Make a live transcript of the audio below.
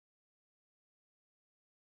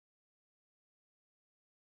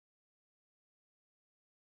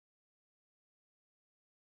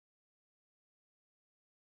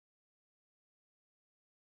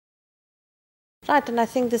Right, and I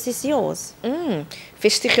think this is yours.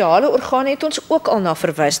 Vestigiale organe het ons ook al na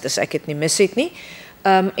verwys, dis ek het nie mis het nie.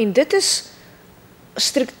 En dit is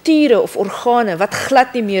strukture of organe wat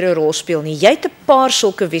glad nie meer 'n rol speel nie. Jy het 'n paar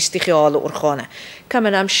sulke vestigiale organe. Come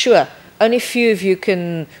on, I'm sure only few of you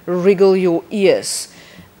can wriggle your ears.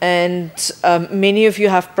 And many of you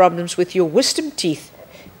have problems with your wisdom teeth.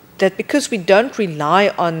 That because we don't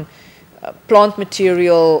rely on plant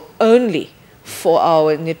material only for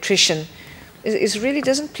our nutrition, is really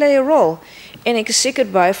doesn't play a role. En ek is seker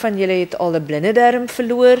baie van julle het al 'n blinde darm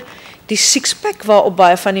verloor. Die sixpack waarop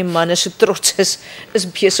baie van die manne so trots is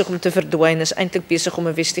besig om te verdwyn, is eintlik besig om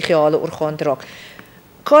 'n vestigiale orgaan te raak.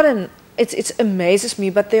 Colin, it amazes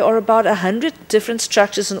me, but there are about 100 different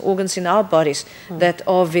structures and organs in our bodies that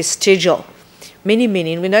are vestigial. Many,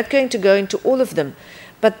 and we're not going to go into all of them.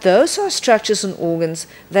 But those are structures and organs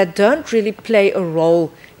that don't really play a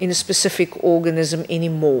role in a specific organism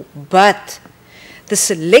anymore. But the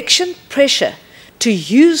selection pressure to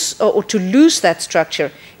use or to lose that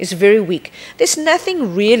structure is very weak. There's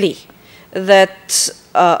nothing really that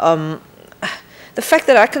the fact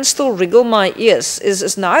that I can still wriggle my ears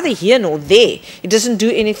is neither here nor there. It doesn't do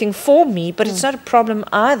anything for me, but it's not a problem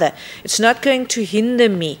either. It's not going to hinder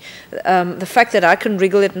me. The fact that I can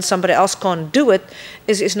wriggle it and somebody else can't do it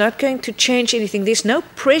is not going to change anything. There's no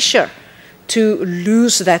pressure to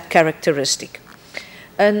lose that characteristic.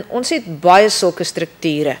 En ons het baie sulke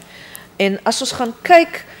strukture. En as ons gaan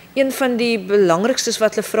kyk, een van die belangrikstes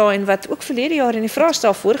wat hulle vra en wat ook verlede jaar in die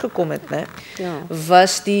vraestel voorgekom het, né,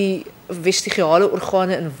 was die vestigiale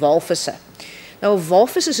organe in walvisse. Nou, 'n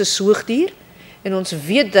walvis is 'n soogdier en ons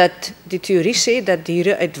weet dat die teorie sê dat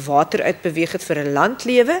diere uit water uit beweeg het vir 'n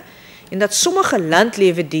landlewe en dat sommige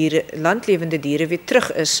landlewende diere weer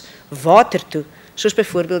terug is water toe, soos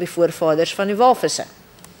byvoorbeeld die voorvaders van die walvisse.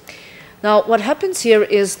 Now, what happens here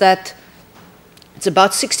is that it's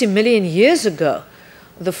about 60 million years ago,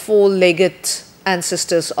 the four-legged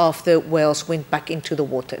ancestors of the whales went back into the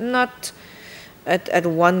water. Not at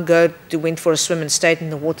one go to went for a swim and stayed in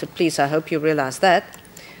the water, please, I hope you realize that.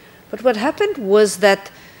 But what happened was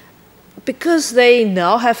that because they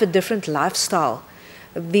now have a different lifestyle,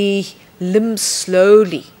 the limbs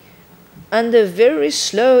slowly, under very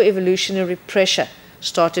slow evolutionary pressure,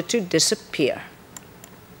 started to disappear.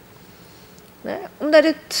 Omdat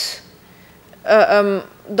dit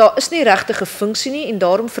daar is nie regtige funksie nie en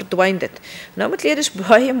daarom verdwyn dit. Nou moet leerders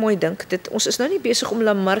baie mooi dink, ons is nou nie besig om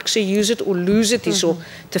Lamarck se use it or lose it hierso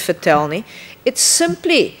te vertel nie. It's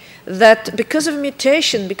simply that because of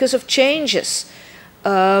mutation, because of changes,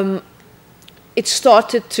 it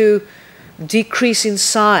started to decrease in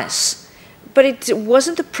size. But it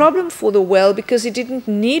wasn't a problem for the whale because it didn't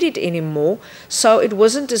need it anymore. So it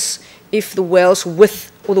wasn't as if the whales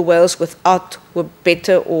with or the whales without were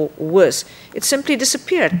better or worse. It simply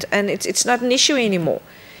disappeared and it's not an issue anymore.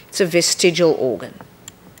 It's a vestigial organ.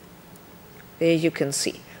 There you can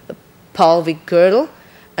see the pelvic girdle,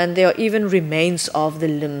 and there are even remains of the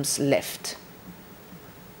limbs left.